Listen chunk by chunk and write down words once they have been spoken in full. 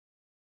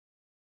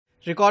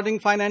recording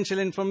financial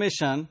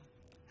information,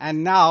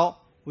 and now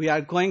we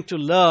are going to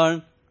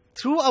learn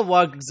through a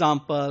work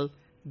example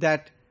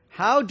that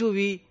how do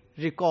we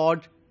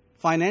record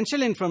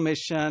financial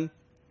information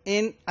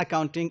in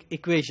accounting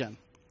equation.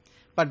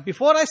 But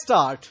before I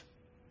start,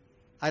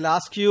 I'll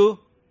ask you,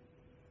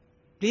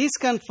 please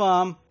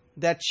confirm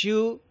that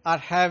you are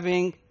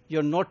having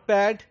your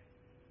notepad,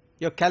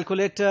 your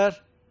calculator,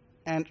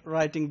 and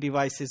writing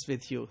devices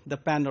with you, the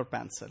pen or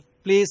pencil.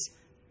 Please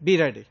be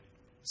ready.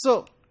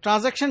 So,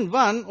 transaction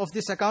 1 of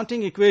this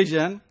accounting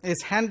equation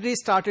is Henry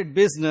started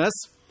business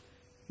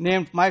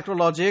named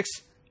Micrologics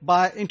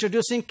by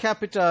introducing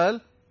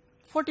capital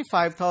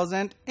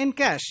 45,000 in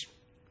cash.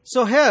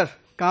 So, here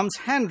comes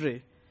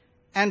Henry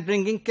and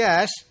bringing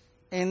cash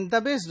in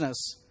the business.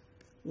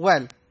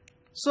 Well,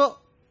 so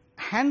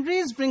Henry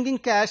is bringing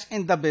cash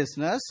in the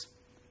business.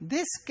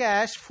 This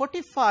cash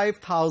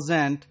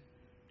 45,000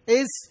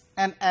 is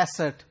an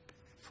asset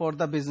for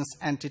the business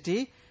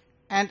entity,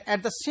 and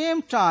at the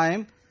same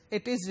time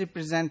it is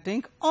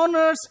representing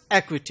owner's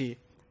equity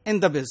in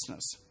the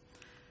business.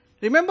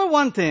 Remember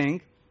one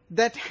thing,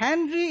 that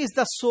Henry is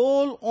the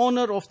sole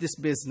owner of this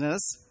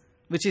business,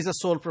 which is a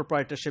sole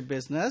proprietorship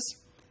business,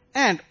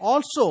 and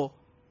also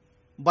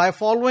by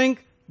following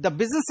the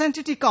business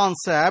entity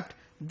concept,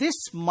 this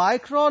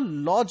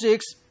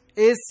Micrologics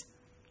is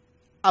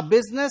a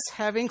business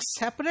having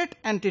separate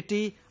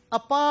entity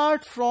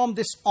apart from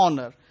this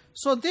owner.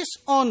 So this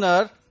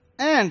owner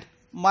and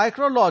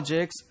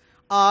Micrologics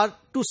are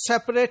two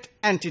separate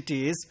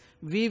entities.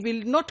 We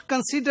will not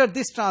consider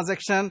this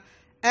transaction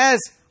as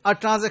a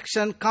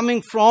transaction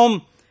coming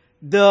from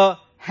the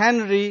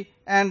Henry,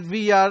 and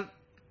we are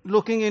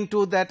looking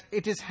into that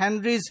it is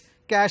Henry's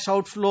cash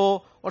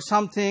outflow or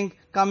something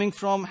coming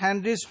from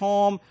Henry's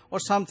home or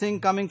something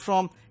coming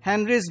from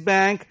Henry's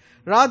bank.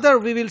 Rather,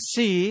 we will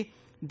see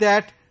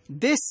that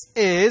this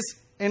is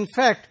in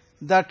fact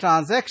the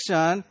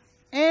transaction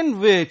in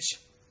which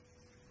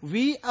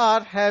we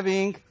are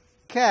having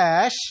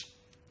cash.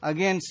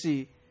 Again,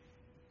 see,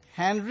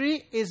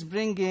 Henry is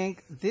bringing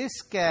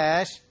this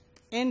cash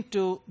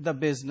into the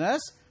business.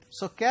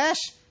 So cash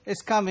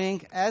is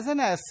coming as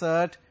an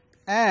asset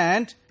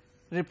and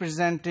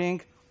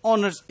representing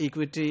owner's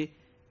equity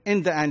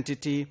in the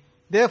entity.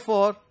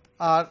 Therefore,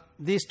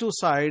 these two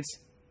sides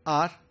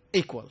are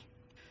equal.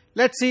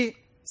 Let's see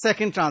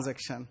second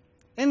transaction.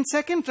 In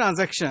second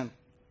transaction,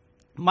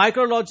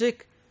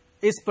 Micrologic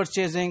is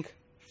purchasing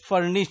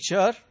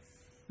furniture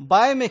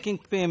by making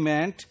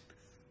payment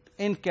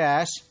in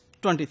cash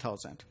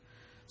 20,000.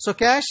 So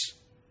cash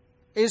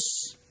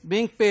is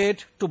being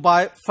paid to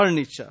buy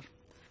furniture.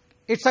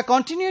 It's a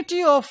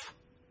continuity of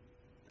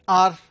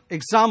our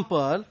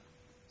example.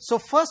 So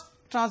first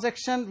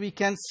transaction we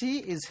can see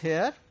is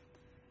here,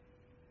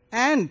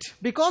 and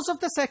because of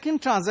the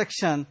second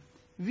transaction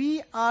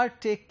we are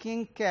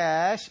taking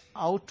cash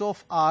out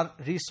of our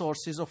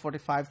resources of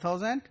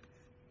 45,000,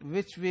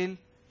 which will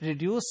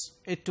reduce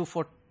it to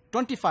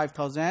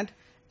 25,000,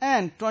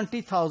 and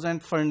 20,000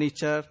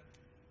 furniture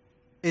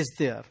is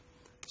there.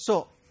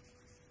 So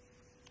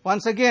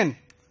once again,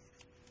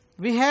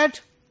 we had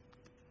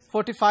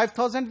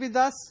 45,000 with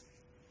us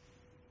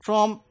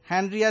from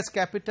Henry as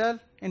capital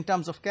in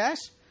terms of cash.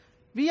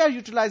 We are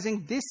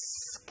utilizing this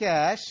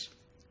cash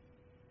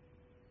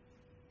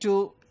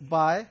to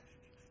buy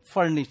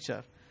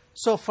furniture.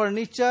 So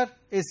furniture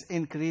is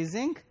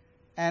increasing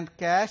and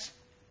cash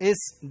is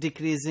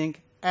decreasing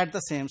at the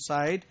same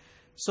side.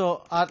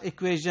 So our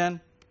equation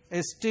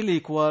is still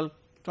equal.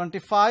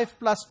 25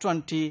 plus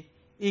 20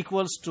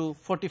 equals to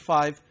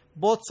 45.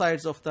 Both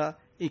sides of the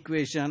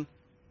equation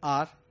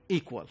are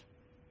equal.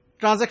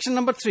 Transaction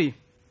number 3.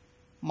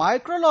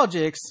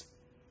 Micrologics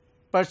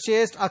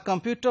purchased a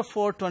computer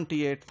for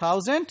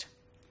 28,000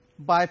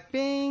 by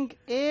paying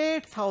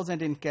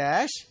 8,000 in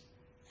cash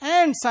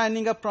and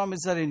signing a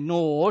promissory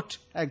note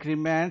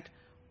agreement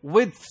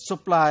with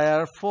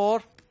supplier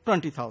for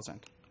 20,000.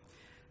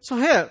 So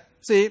here,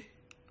 see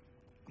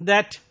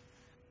that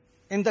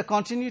in the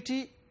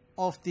continuity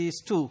of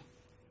these two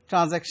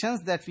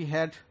transactions that we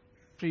had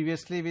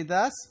previously with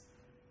us,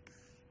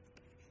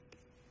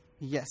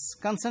 yes,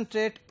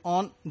 concentrate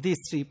on these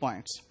 3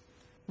 points.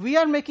 We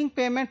are making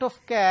payment of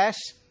cash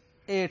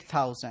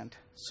 8,000.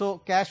 So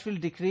cash will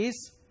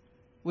decrease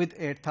with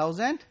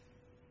 8,000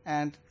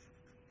 and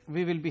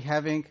we will be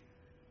having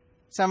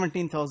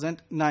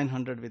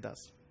 17,900 with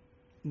us.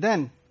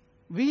 Then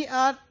we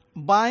are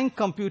buying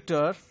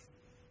computer.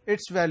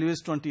 Its value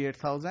is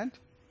 28,000,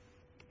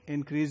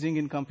 increasing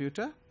in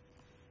computer.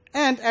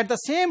 And at the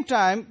same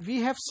time,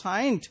 we have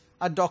signed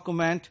a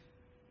document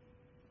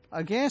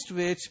against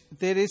which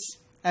there is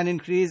an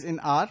increase in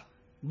our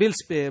bills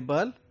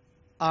payable,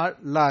 our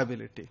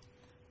liability.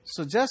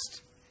 So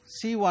just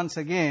see once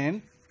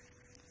again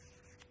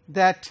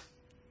that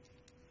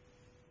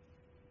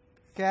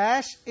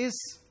cash is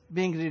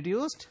being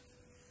reduced,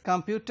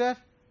 computer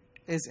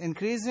is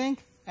increasing,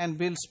 and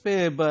bills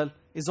payable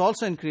is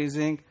also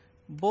increasing.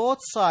 Both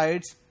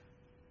sides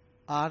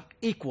are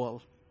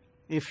equal.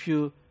 If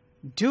you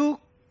do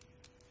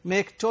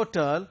make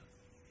total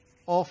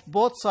of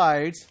both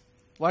sides,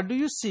 what do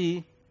you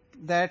see?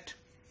 That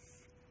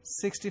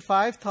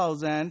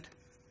 65,000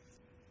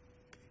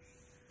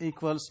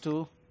 equals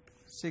to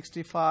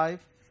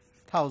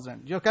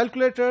 65,000. Your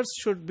calculators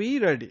should be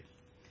ready.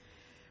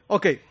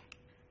 Okay,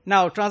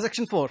 now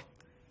transaction 4.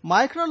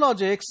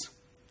 Micrologics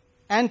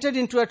entered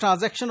into a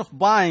transaction of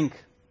buying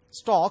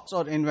stocks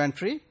or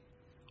inventory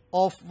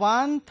of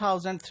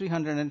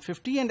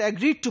 1,350 and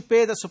agreed to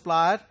pay the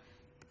supplier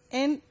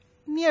in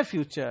near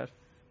future.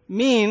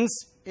 Means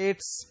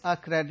it's a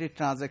credit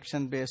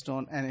transaction based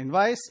on an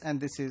invoice, and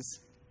this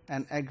is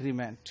an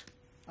agreement.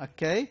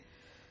 Okay,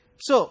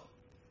 so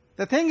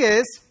the thing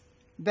is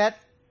that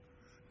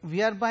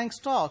we are buying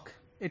stock.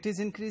 It is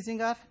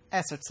increasing our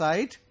asset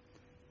side.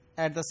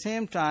 At the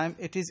same time,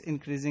 it is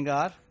increasing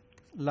our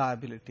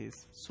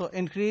liabilities. So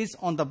increase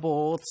on the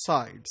both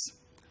sides.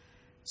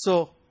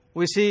 So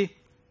we see,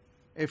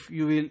 if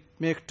you will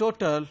make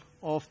total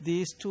of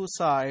these two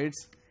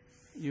sides,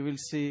 you will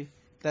see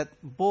that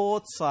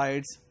both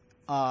sides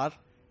are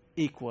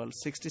equal.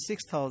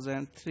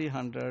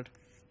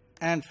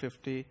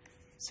 66,350,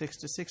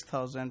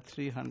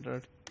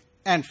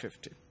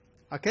 66,350.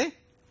 Okay?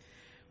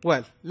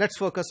 Well, let's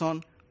focus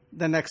on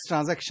the next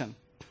transaction.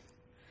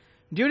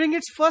 During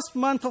its first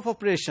month of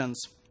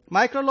operations,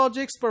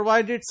 Micrologics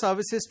provided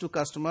services to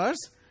customers,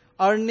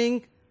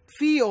 earning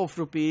fee of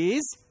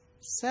rupees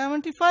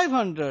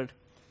 7,500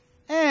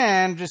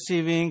 and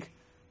receiving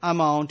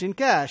amount in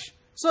cash.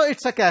 So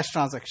it's a cash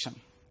transaction.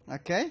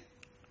 Okay?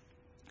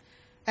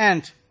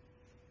 And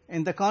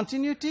in the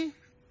continuity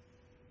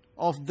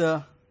of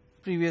the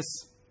previous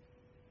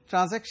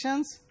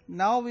transactions,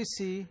 now we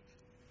see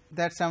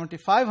that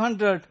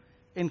 7,500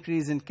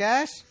 increase in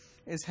cash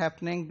is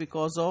happening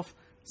because of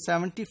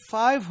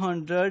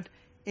 7,500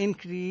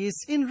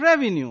 increase in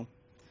revenue.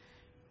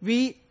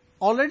 We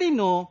already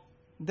know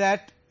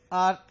that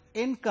our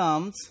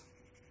incomes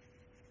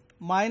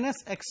minus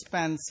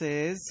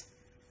expenses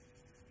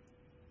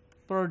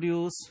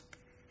produce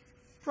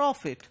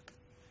profit.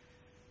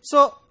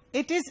 So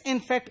it is in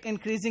fact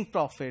increasing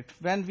profit.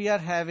 When we are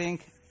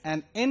having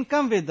an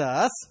income with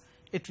us,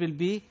 it will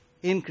be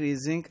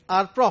increasing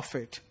our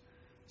profit.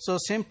 So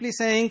simply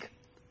saying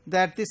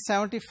that this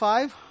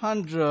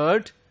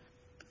 7,500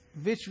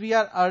 which we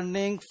are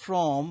earning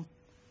from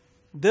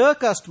the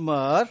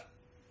customer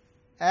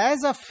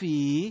as a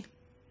fee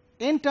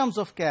in terms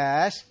of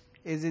cash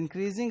is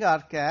increasing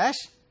our cash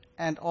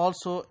and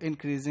also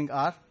increasing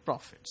our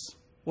profits.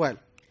 Well,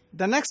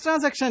 the next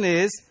transaction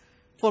is,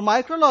 for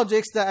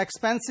Micrologics, the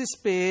expenses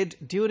paid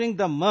during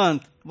the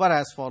month were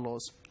as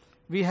follows.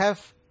 We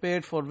have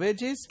paid for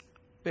wages,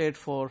 paid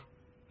for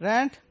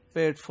rent,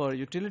 paid for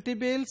utility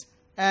bills,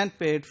 and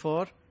paid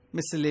for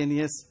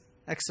miscellaneous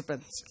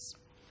expenses.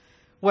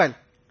 Well,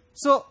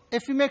 so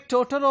if we make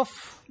total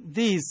of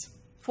these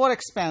four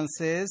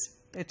expenses,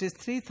 it is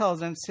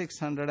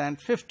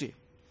 3,650.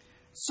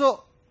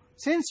 So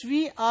since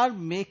we are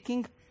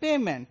making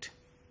payment,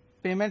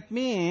 payment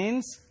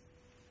means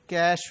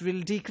cash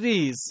will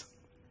decrease,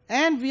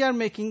 and we are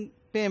making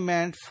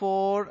payment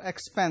for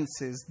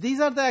expenses. These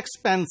are the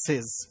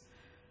expenses.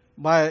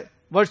 By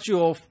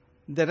virtue of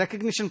the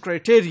recognition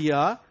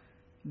criteria,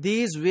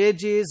 these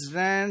wages,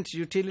 rent,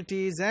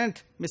 utilities, and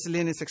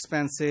miscellaneous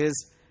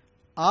expenses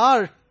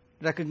are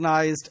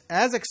recognized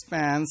as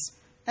expense,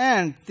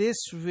 and this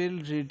will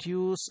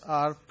reduce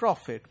our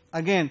profit.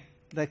 Again,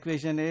 the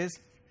equation is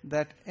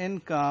that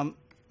income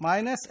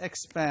minus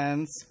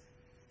expense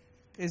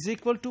is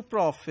equal to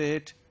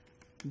profit.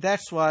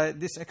 That's why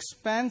this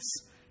expense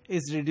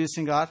is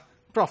reducing our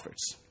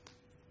profits.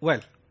 Well,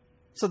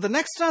 so the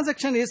next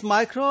transaction is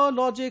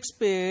Micrologics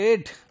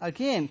paid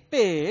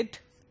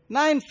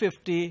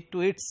 950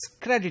 to its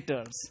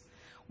creditors.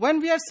 When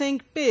we are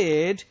saying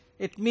paid,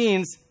 it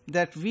means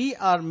that we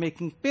are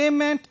making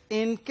payment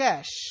in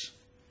cash.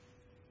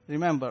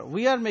 Remember,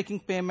 we are making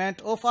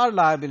payment of our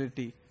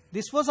liability.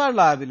 This was our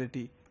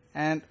liability,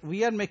 and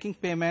we are making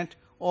payment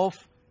of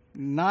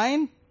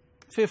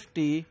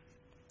 950,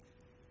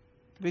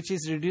 which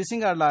is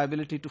reducing our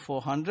liability to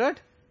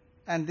 400,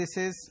 and this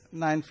is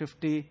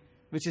 950,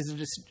 which is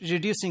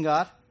reducing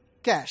our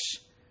cash.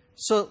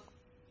 So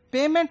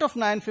payment of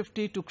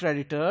 950 to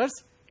creditors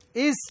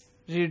is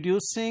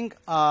reducing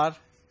our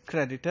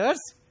creditors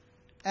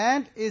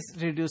and is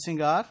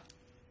reducing our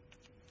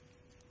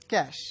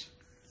cash.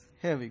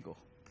 Here we go.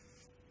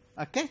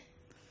 Okay.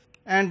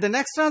 And the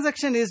next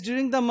transaction is,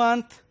 during the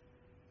month,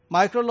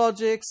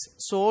 Micrologics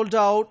sold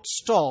out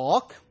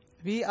stock.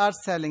 We are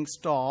selling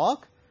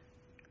stock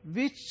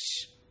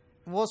which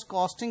was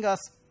costing us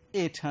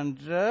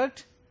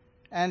 800,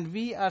 and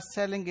we are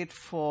selling it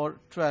for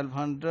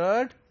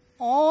 1200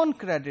 on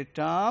credit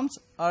terms,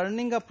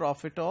 earning a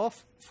profit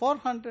of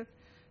 400.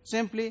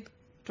 Simply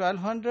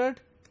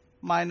 1200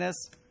 minus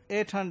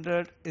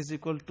 800 is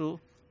equal to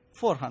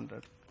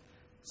 400.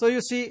 So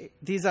you see,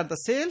 these are the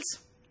sales,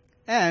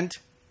 and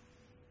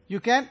you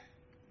can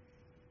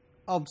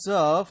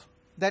observe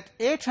that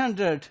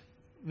 800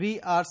 we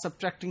are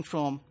subtracting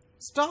from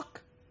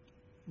stock.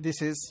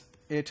 This is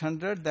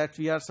 800 that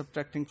we are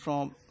subtracting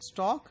from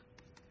stock,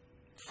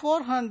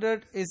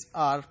 400 is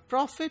our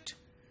profit.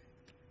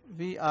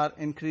 We are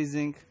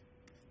increasing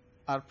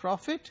our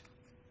profit.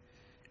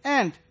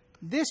 And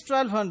this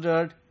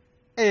 1200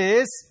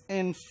 is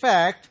in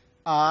fact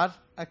our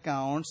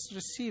accounts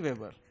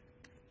receivable.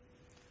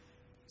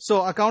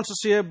 So accounts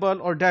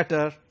receivable or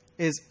debtor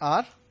is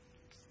our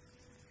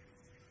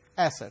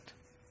asset.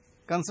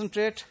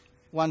 Concentrate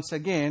once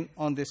again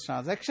on this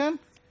transaction.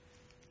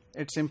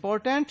 It's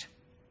important.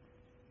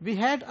 We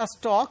had a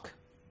stock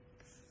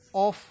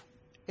of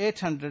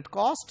 800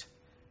 cost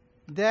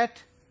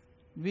that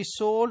we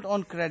sold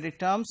on credit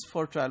terms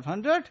for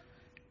 1200,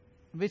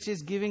 which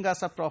is giving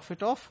us a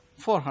profit of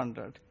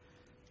 400.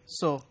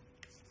 So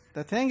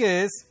the thing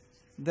is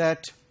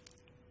that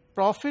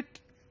profit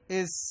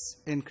is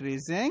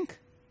increasing.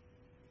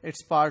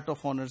 It's part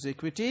of owner's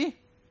equity.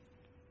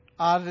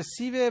 Our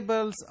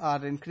receivables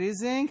are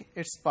increasing.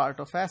 It's part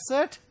of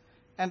asset.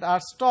 And our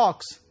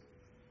stocks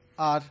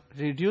are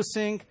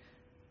reducing.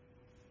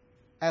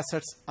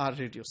 Assets are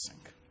reducing.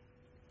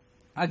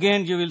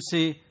 Again, you will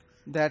see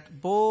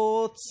that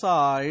both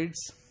sides,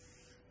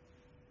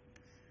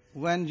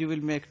 when you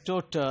will make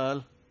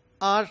total,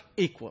 are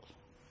equal.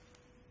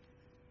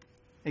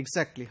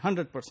 Exactly,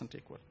 100%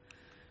 equal.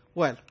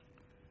 Well,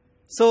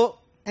 so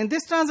in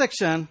this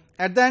transaction,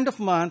 at the end of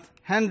month,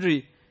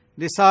 Henry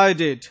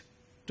decided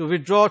to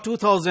withdraw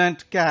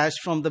 2,000 cash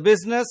from the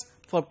business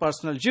for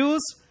personal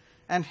use.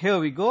 And here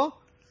we go,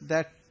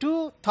 that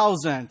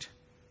 2,000,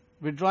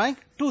 withdrawing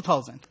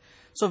 2,000.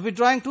 So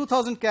withdrawing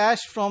 2,000 cash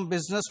from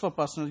business for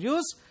personal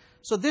use.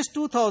 So this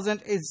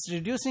 2,000 is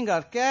reducing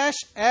our cash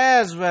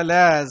as well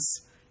as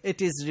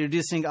it is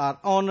reducing our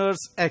owner's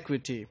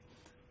equity.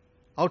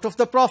 Out of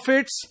the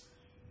profits,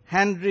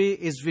 Henry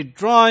is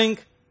withdrawing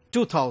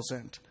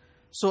 2,000.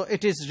 So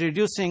it is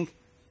reducing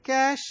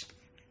cash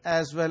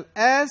as well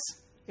as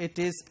it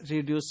is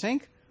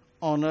reducing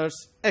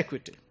owner's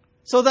equity.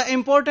 So the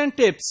important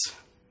tips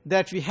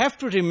that we have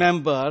to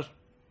remember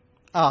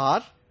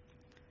are: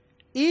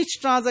 each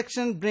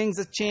transaction brings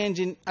a change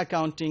in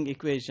accounting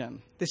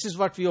equation. This is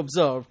what we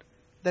observed,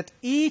 that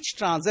each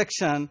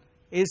transaction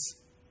is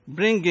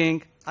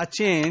bringing a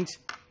change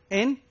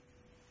in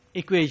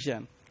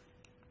equation.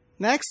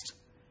 Next,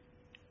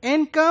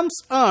 incomes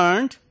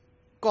earned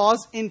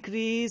cause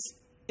increase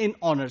in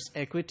owner's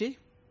equity,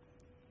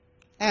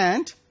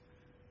 and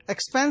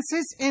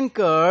expenses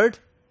incurred,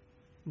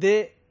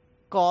 they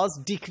cause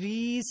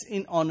decrease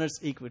in owner's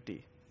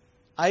equity.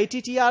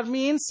 ITTR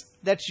means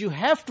that you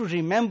have to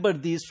remember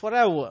these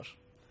forever.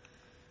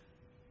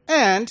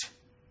 And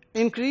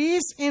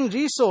increase in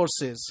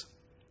resources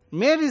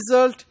may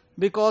result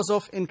because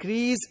of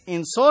increase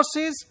in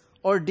sources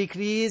or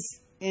decrease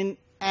in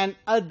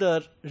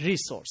another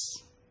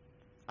resource.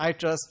 I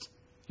trust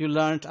you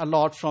learned a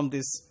lot from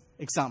this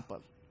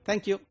example.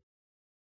 Thank you.